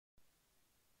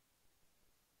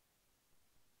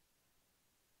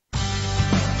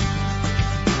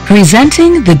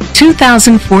Presenting the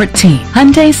 2014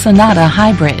 Hyundai Sonata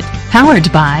Hybrid. Powered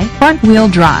by front-wheel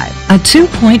drive, a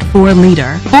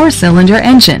 2.4-liter four-cylinder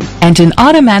engine, and an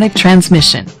automatic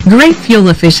transmission. Great fuel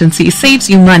efficiency saves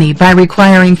you money by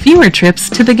requiring fewer trips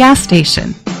to the gas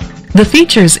station. The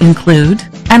features include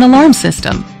an alarm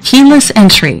system, keyless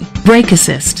entry, brake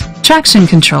assist, traction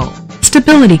control,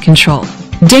 stability control,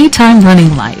 daytime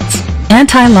running lights,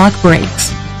 anti-lock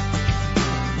brakes.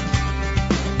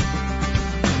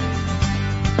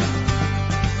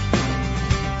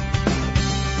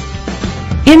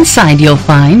 Inside you'll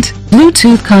find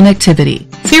Bluetooth connectivity,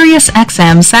 Sirius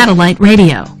XM satellite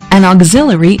radio, an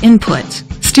auxiliary input,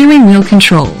 steering wheel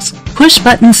controls,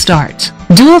 push-button start,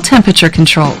 dual temperature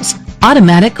controls,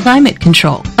 automatic climate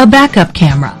control, a backup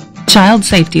camera, child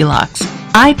safety locks,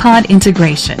 iPod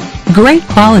integration. Great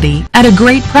quality at a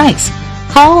great price.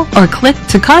 Call or click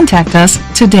to contact us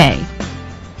today.